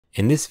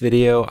In this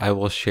video, I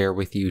will share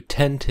with you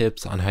 10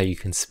 tips on how you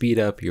can speed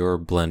up your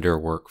Blender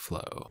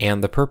workflow.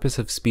 And the purpose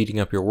of speeding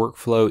up your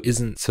workflow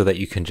isn't so that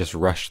you can just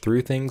rush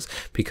through things,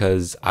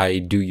 because I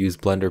do use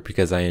Blender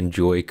because I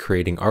enjoy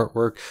creating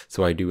artwork,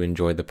 so I do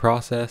enjoy the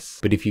process.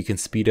 But if you can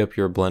speed up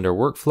your Blender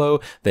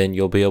workflow, then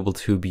you'll be able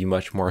to be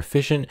much more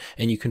efficient,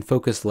 and you can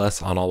focus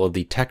less on all of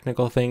the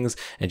technical things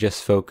and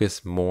just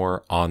focus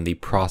more on the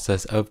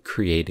process of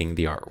creating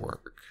the artwork.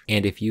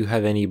 And if you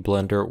have any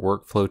Blender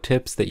workflow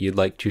tips that you'd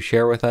like to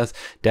share with us,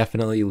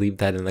 definitely leave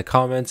that in the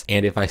comments.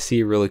 And if I see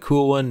a really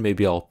cool one,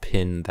 maybe I'll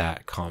pin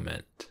that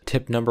comment.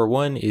 Tip number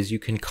 1 is you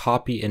can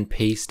copy and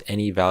paste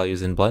any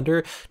values in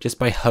Blender just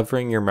by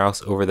hovering your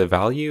mouse over the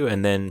value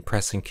and then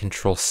pressing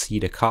Ctrl C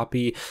to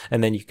copy,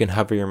 and then you can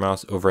hover your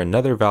mouse over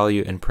another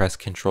value and press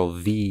Ctrl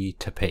V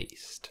to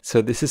paste.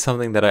 So this is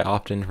something that I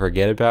often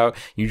forget about.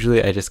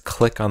 Usually I just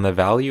click on the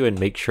value and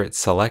make sure it's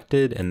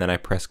selected, and then I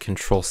press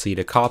Ctrl C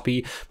to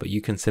copy, but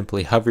you can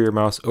simply hover your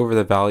mouse over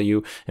the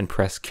value and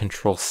press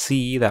Ctrl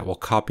C, that will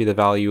copy the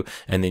value,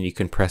 and then you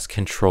can press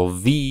Ctrl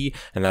V,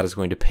 and that is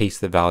going to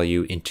paste the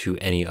value into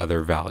any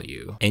other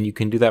value. And you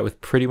can do that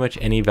with pretty much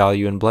any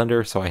value in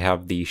Blender. So I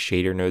have the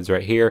shader nodes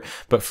right here,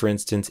 but for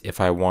instance,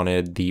 if I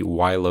wanted the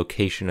Y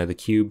location of the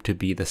cube to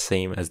be the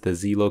same as the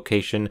Z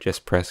location,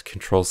 just press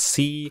Ctrl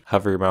C,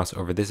 hover your mouse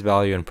over this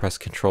value and press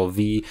Ctrl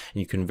V, and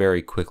you can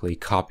very quickly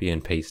copy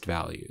and paste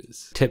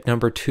values. Tip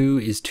number 2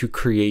 is to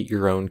create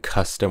your own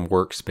custom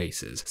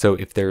workspaces. So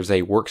if there's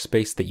a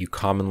workspace that you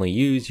commonly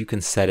use, you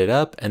can set it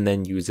up and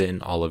then use it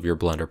in all of your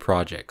Blender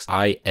projects.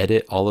 I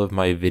edit all of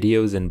my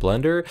videos in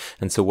Blender,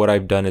 and so what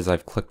I've done is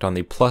I've clicked on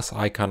the plus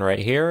icon right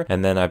here,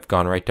 and then I've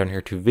gone right down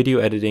here to video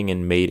editing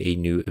and made a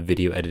new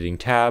video editing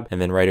tab, and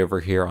then right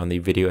over here on the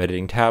video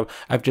editing tab,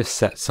 I've just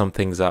set some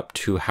things up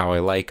to how I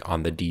like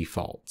on the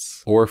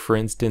defaults. Or for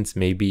instance,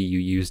 maybe you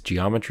use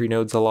geometry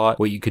nodes a lot.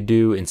 What you could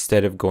do,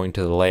 instead of going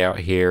to the layout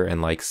here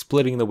and like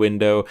splitting the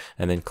window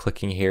and then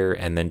clicking here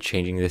and then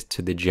changing this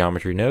to the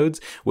geometry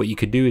nodes, what you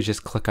could do is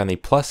just click on the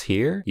plus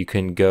here. You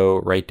can go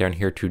right down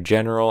here to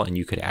general and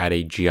you could add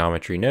a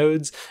geometry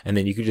nodes, and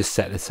then you could just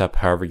set this up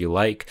however you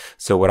like.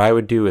 So what I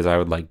would do is I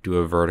would like do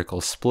a vertical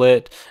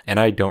split, and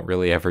I don't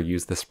really ever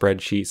use the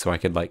spreadsheet, so I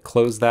could like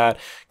close that,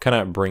 kind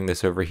of bring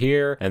this over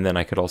here, and then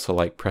I could also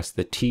like press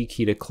the T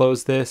key to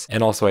close this,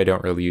 and also I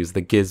don't really use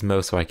the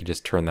gizmo, so I can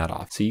just turn that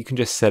off. So you can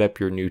just set up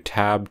your new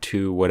tab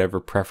to whatever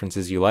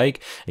preferences you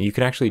like, and you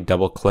can actually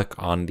double click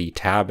on the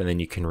tab and then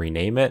you can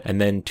rename it. And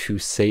then to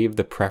save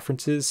the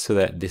preferences so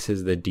that this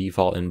is the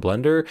default in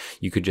Blender,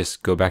 you could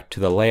just go back to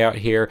the layout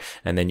here,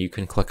 and then you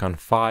can click on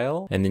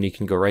File, and then you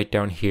can go right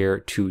down here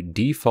to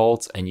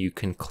Defaults, and you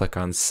can click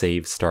on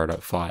Save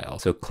Startup File.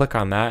 So click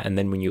on that, and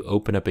then when you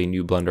open up a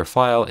new Blender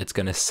file, it's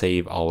going to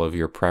save all of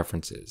your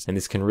preferences, and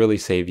this can really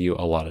save you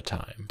a lot of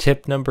time.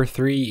 Tip number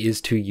 3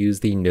 is to use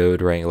the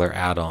Node Wrangler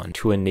add-on.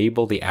 To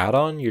enable the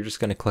add-on, you're just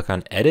going to click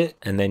on Edit,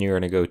 and then you're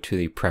going to go to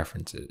the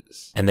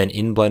Preferences. And then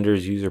in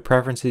Blender's User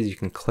Preferences, you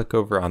can click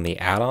over on the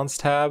Add-ons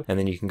tab, and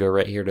then you can go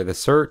right here to the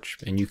search,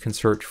 and you can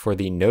search for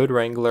the Node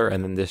Wrangler,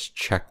 and then just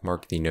check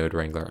mark the Node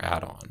Wrangler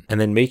add-on. And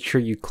then make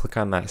sure you click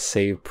on that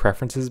Save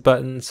Preferences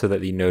button so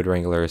that the Node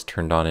Wrangler is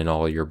turned on in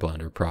all your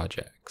Blender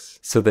projects.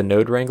 So the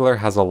Node Wrangler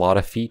has a lot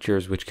of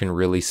features which can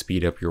really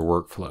speed up your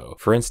workflow.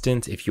 For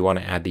instance, if you want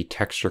to add the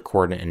texture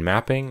coordinate and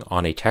mapping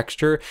on a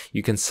texture,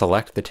 you can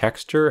select the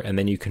texture and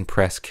then you can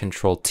press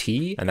Ctrl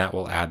T, and that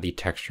will add the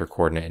texture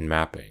coordinate and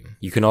mapping.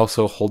 You can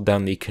also hold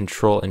down the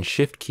Ctrl and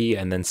Shift key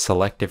and then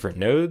select different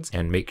nodes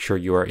and make sure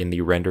you are in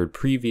the rendered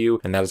preview,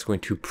 and that is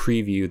going to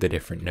preview the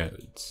different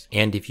nodes.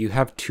 And if you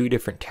have two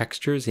different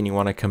textures and you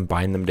want to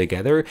combine them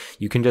together,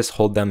 you can just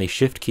hold down the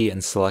Shift key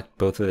and select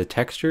both of the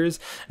textures,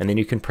 and then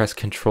you can press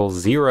Ctrl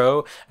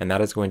 0, and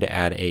that is going to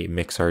add a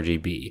mix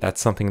RGB. That's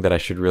something that I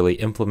should really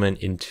implement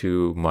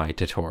into my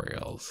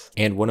tutorials.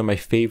 And one of my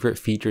favorite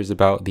features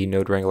about the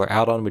Node Wrangler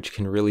add-on, which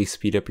can really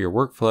speed up your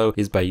workflow,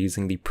 is by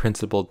using the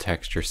principled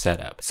texture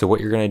setup. So what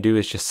you're going to do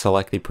is just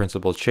select the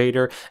principled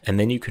shader, and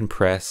then you can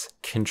press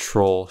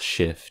Ctrl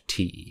Shift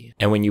T.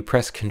 And when you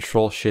press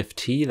Ctrl Shift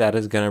T, that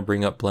is going to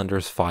bring up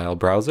Blender's file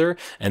browser,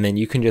 and then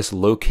you can just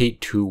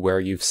locate to where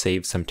you've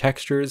saved some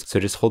textures. So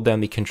just hold down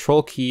the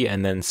Control key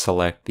and then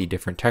select the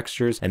different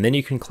textures, and then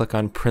you can click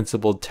on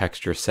Principled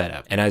Texture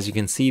Setup. And as you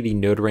can see, the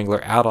Node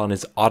Wrangler add-on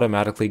is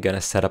automatically going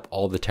to set up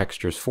all the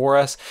textures for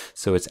us.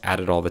 So it's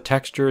added all the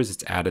textures,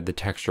 it's added the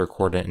texture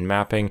coordinate and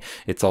mapping,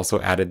 it's also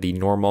added the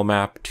normal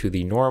map to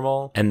the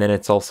normal, and then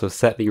it's also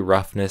set the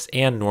roughness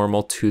and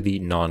normal to the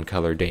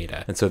non-color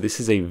data. And so this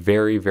is a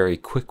very, very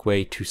quick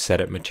way to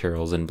set up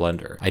materials in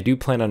Blender. I do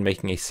plan on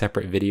making a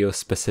separate video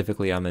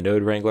specifically on the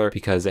Node Wrangler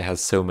because it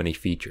has so many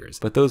features,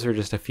 but those are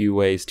just a few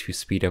ways to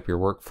speed up your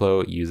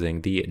workflow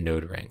using the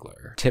Node Wrangler.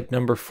 Wrangler. Tip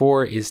number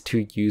 4 is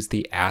to use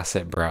the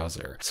asset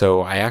browser.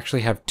 So I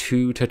actually have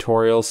 2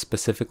 tutorials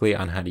specifically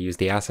on how to use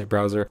the asset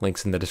browser.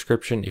 Links in the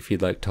description if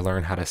you'd like to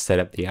learn how to set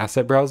up the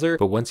asset browser.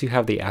 But once you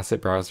have the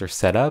asset browser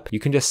set up, you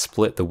can just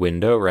split the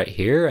window right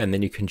here, and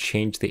then you can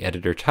change the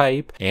editor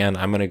type. And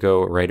I'm going to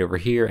go right over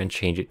here and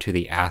change it to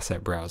the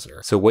asset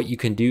browser. So what you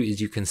can do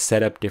is you can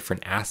set up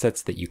different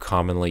assets that you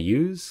commonly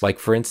use. Like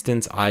for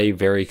instance, I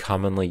very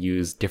commonly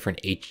use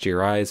different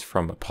HDRIs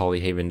from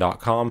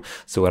polyhaven.com.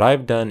 So what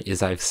I've done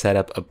is I've set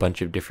up a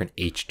bunch of different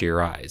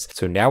HDRIs.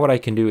 So now what I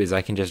can do is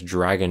I can just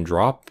drag and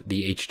drop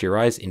the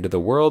HDRIs into the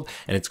world,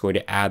 and it's going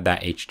to add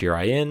that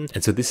HDRI in.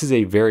 And so this is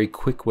a very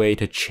quick way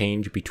to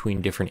change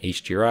between different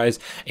HDRIs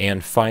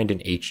and find an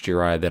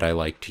HDRI that I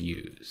like to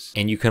use.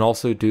 And you can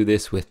also do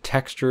this with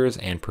textures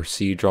and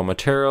procedural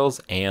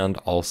materials and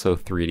also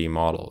 3D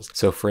models.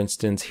 So for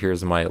instance,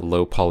 here's my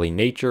low poly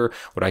nature.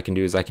 What I can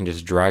do is I can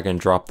just drag and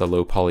drop the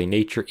low poly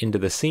nature into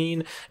the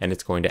scene, and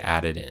it's going to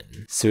add it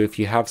in. So if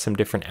you have some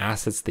different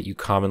assets that you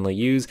commonly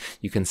use,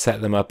 you can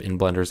set them up in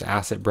Blender's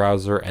asset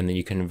browser, and then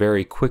you can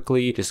very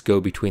quickly just go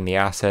between the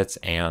assets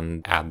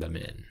and add them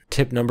in.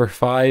 Tip number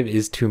 5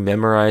 is to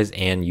memorize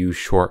and use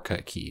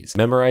shortcut keys.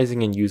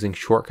 Memorizing and using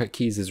shortcut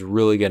keys is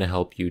really going to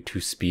help you to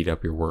speed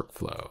up your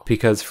workflow.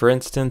 Because for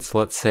instance,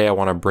 let's say I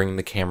want to bring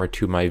the camera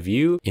to my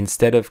view.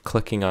 Instead of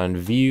clicking on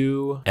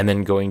view and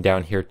then going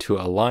down here to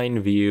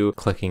align view,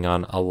 clicking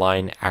on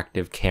align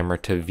active camera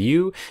to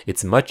view,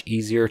 it's much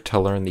easier to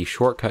learn the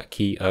shortcut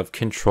key of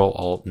Control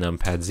Alt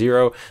Numpad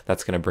 0.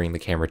 That's going to bring the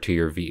camera to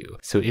your view.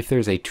 So if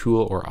there's a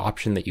tool or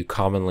option that you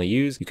commonly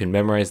use, you can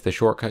memorize the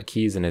shortcut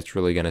keys, and it's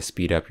really going to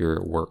speed up your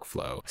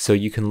workflow. So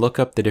you can look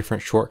up the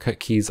different shortcut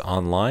keys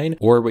online,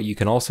 or what you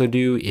can also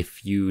do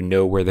if you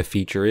know where the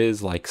feature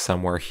is, like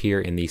somewhere here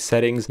in these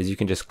settings, is you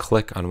can just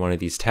click on one of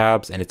these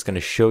tabs and it's going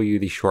to show you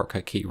the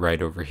shortcut key right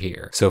over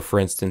here. So for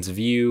instance,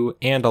 view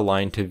and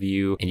align to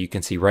view, and you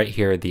can see right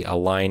here the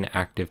align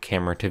active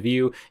camera to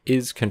view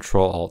is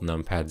Control Alt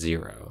Numpad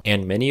 0.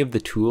 And many of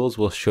the tools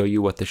will show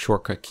you what the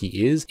shortcut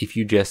key is if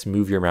you just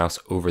move your mouse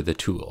over the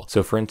tool.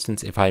 So for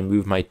instance, if I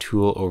move my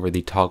tool over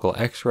the toggle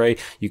X-ray,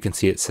 you can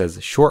see it says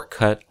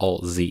shortcut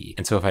Alt Z.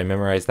 And so if I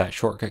memorize that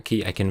shortcut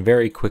key, I can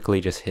very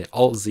quickly just hit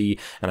Alt Z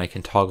and I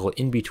can toggle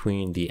in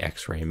between the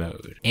X-ray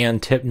mode.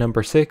 And tip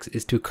number 6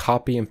 is to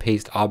copy and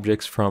paste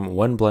objects from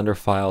one Blender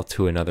file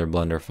to another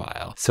Blender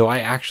file. So I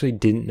actually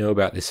didn't know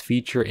about this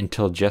feature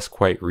until just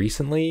quite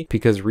recently,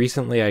 because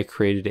recently I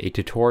created a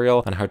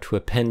tutorial on how to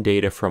append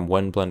data from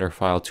one Blender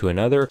file to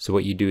another. So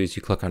what you do is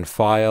you click on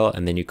File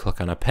and then you click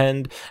on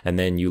Append, and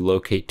then you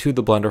locate to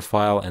the Blender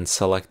file and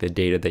select the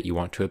data that you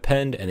want to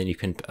append, and then you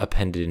can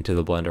append it into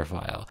the Blender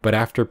file. But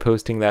after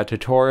posting that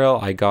tutorial,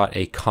 I got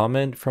a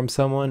comment from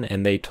someone,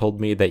 and they told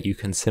me that you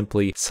can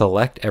simply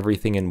select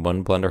everything in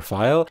one Blender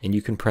file and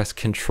you can press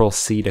Ctrl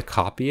C to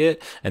copy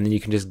it, and then you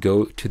can just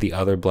go to the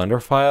other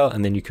Blender file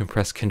and then you can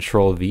press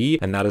Ctrl V,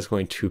 and that is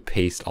going to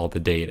paste all the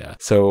data.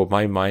 So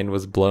my mind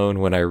was blown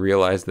when I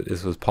realized that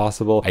this was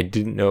possible. I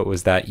didn't know it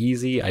was that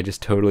easy. I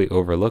just totally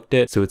overlooked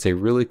it. So it's a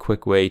really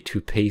quick way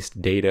to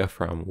paste data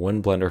from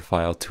one Blender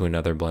file to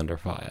another Blender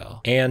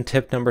file. And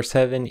tip number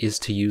 7 is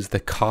to use the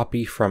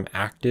copy from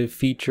active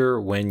feature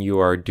when you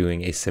are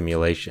doing a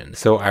simulation.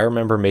 So I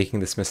remember making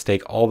this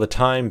mistake all the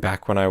time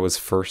back when I was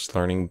first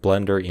learning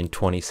Blender in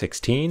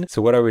 2016.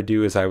 So what I would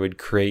do is I would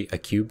create a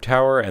cube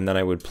tower, and then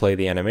I would play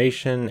the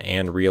animation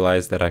and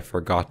realize that I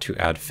forgot to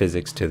add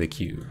physics to the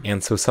cube.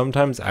 And so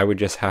sometimes I would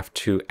just have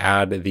to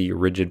add the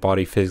rigid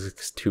body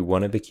physics to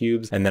one of the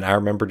cubes, and then I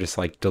remember just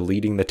like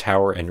deleting the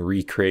tower and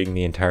recreating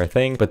the entire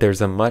thing. But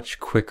there's a much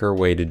quicker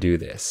way to do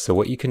this. So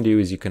what you can do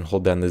is you can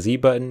hold down the Z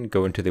button,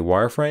 go into the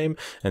wireframe,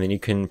 and then you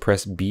can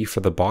press B for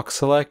the box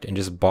select and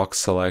just box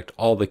select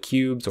all the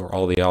cubes or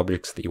all the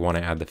objects that you want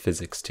to add the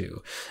physics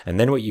to. And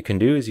then what you can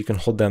do is you can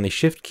hold down the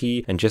shift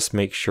key and just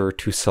make sure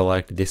to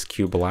select this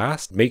cube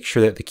last. Make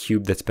sure that the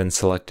cube that's been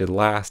selected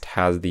last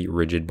has the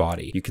rigid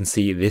body. You can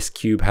see this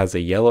cube has a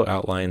yellow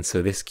outline,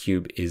 so this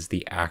cube is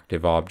the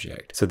active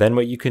object. So then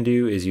what you can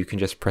do is you can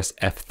just press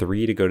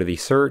F3 to go to the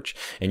search,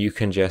 and you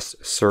can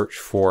just search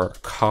for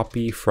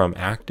copy from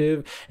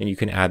active, and you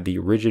can add the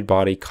rigid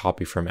body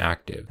copy from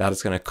active. That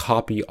is going to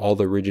copy all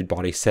the rigid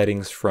body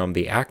settings from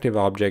the active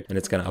object, and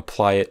it's going to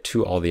apply it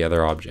to all the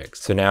other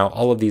objects. So now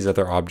all of these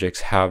other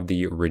objects have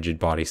the rigid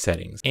body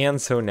settings.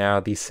 And so now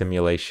the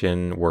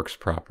simulation works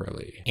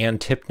properly. And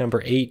tip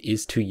number 8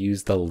 is to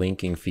use the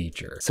linking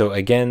feature. So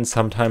again,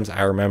 sometimes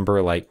I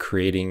remember like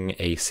creating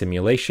a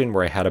simulation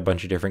where I had a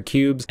bunch of different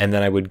cubes, and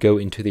then I would go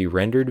into the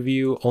rendered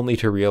view only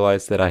to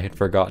realize that I had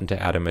forgotten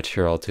to add a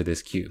material to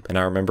this cube. And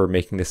I remember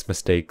making this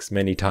mistakes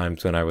many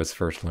times when I was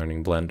first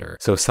learning Blender.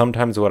 So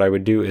sometimes what I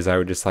would do is I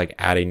would just like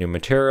add a new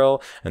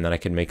material, and then I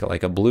could make it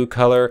like a blue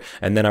color,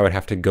 and then I would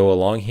have to go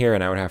along here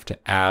and I would have to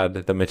add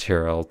the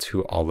material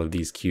to all of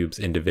these cubes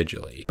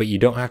individually. But you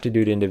don't have to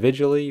do it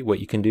individually. What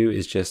you can do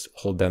is just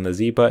hold down the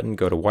Z button,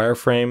 go to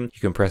wireframe, you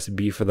can press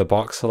B for the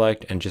box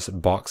select and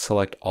just box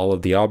select all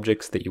of the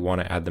objects that you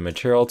want to add the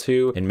material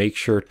to, and make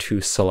sure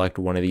to select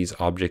one of these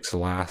objects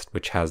last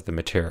which has the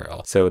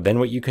material. So then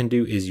what you can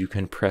do is you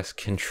can press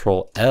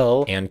Control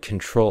L, and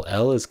Control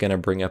L is going to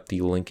bring up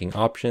the linking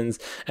options,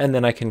 and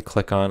then I can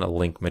click on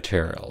link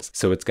materials.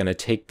 So it's going to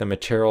take the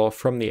material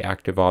from the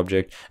active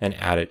object and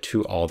add it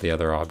to all the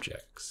other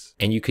objects.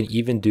 And you can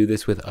even do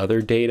this with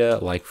other data,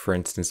 like for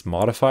instance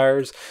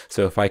modifiers.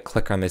 So if I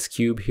click on this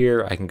cube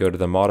here, I can go to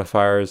the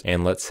modifiers,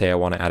 and let's say I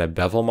want to add a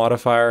bevel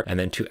modifier, and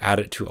then to add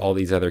it to all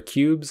these other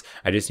cubes,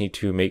 I just need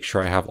to make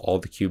sure I have all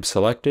the cubes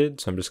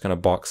selected. So I'm just going to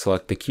box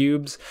select the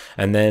cubes,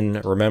 and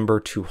then remember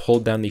to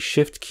hold down the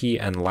shift key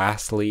and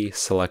lastly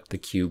select the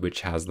cube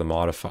which has the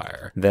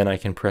modifier. Then I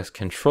can press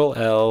Control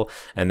L,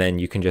 and then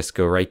you can just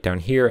go right down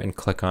here and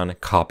click on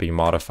copy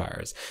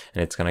modifiers,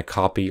 and it's going to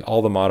copy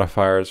all the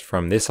modifiers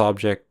from this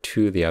object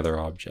to the other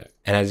object.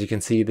 And as you can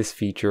see, this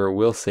feature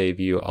will save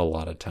you a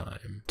lot of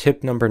time.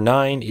 Tip number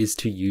 9 is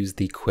to use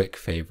the quick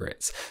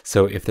favorites.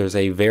 So if there's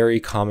a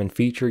very common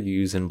feature you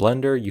use in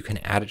Blender, you can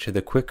add it to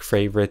the quick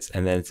favorites,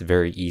 and then it's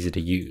very easy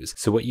to use.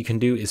 So what you can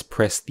do is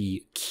press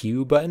the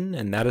Q button,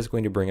 and that is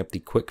going to bring up the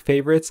quick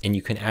favorites, and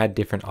you can add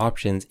different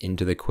options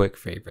into the quick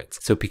favorites.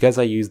 So because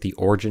I use the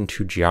origin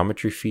to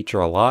geometry feature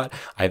a lot,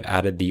 I've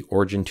added the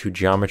origin to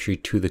geometry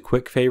to the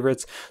quick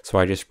favorites. So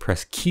I just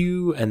press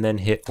Q and then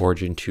hit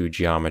origin to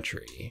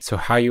geometry. So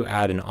how you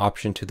add an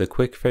option to the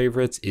quick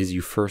favorites is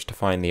you first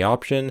define the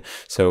option.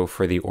 So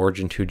for the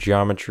origin to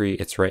geometry,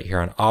 it's right here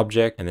on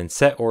object and then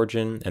set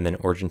origin and then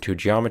origin to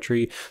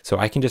geometry. So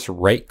I can just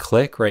right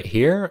click right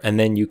here, and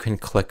then you can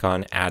click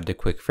on add to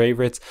quick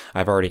favorites.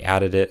 I've already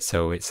added it,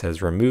 so it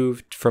says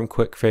removed from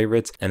quick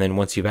favorites. And then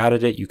once you've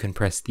added it, you can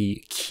press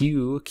the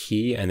Q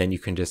key and then you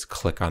can just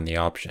click on the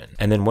option.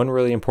 And then one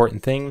really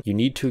important thing, you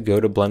need to go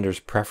to Blender's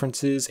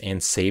preferences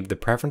and save the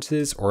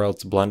preferences, or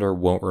else Blender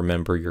won't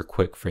remember your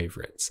quick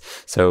favorites.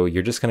 So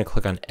you're just going to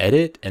click on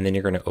edit, and then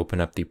you're going to open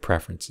up the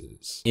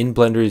preferences. In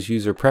Blender's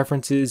user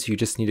preferences, you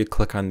just need to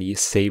click on the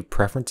save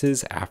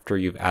preferences after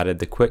you've added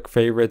the quick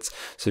favorites.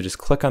 So just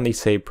click on the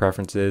save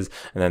preferences,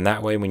 and then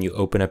that way when you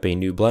open up a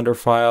new Blender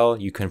file,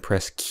 you can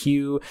press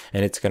Q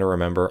and it's going to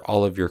remember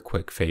all of your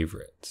quick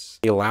favorites.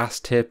 The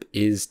last tip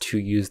is to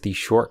use the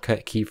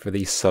shortcut key for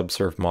the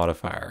subsurf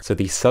modifier. So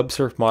the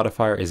subsurf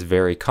modifier is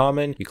very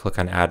common. You click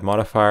on add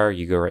modifier,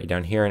 you go right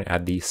down here and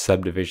add the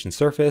subdivision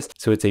surface.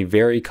 So it's a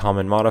very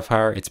common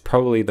modifier. It's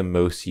probably the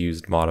most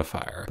used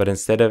modifier. But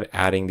instead of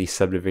adding the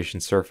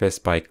subdivision surface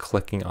by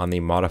clicking on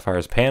the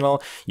modifiers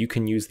panel, you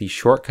can use the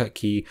shortcut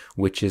key,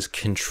 which is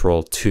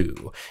Control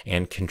 2.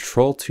 And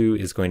Control 2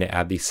 is going to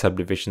add the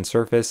subdivision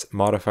surface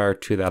modifier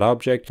to that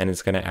object, and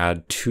it's going to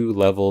add 2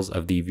 levels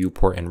of the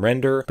viewport and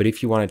render. But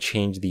if you want to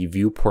change the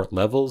viewport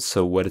levels,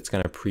 so what it's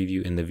going to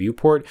preview in the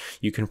viewport,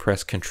 you can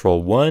press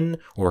Control 1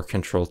 or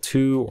Control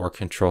 2 or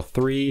Control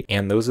 3,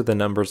 and those are the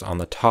numbers on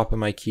the top of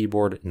my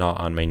keyboard, not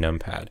on my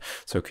numpad.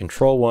 So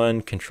Control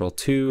 1, Control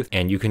 2,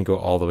 and you can go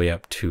all the way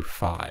up to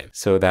 5.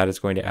 So that is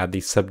going to add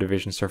the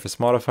subdivision surface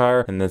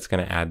modifier, and that's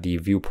going to add the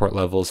viewport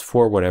levels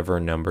for whatever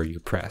number you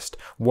pressed,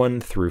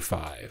 1 through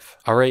 5.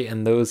 Alright,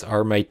 and those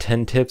are my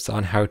 10 tips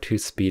on how to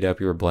speed up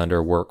your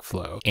Blender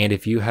workflow. And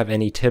if you have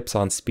any tips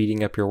on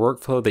speeding up your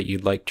workflow that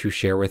you'd like to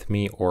share with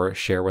me or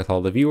share with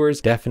all the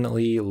viewers,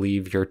 definitely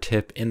leave your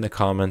tip in the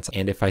comments,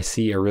 and if I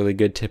see a really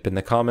good tip in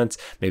the comments,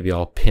 maybe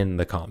I'll pin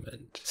the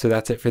comment. So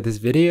that's it for this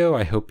video.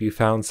 I hope you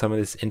found some of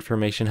this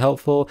information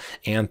helpful,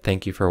 and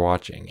thank you for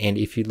watching. And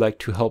if you'd like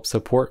to help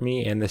support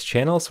me and this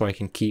channel so I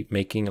can keep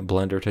making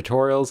Blender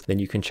tutorials, then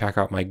you can check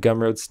out my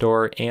Gumroad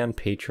store and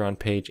Patreon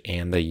page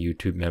and the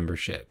YouTube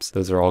memberships.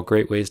 Those are all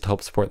great ways to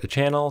help support the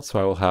channel, so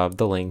I will have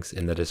the links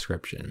in the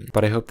description.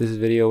 But I hope this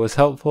video was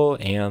helpful,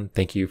 and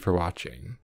thank you for watching.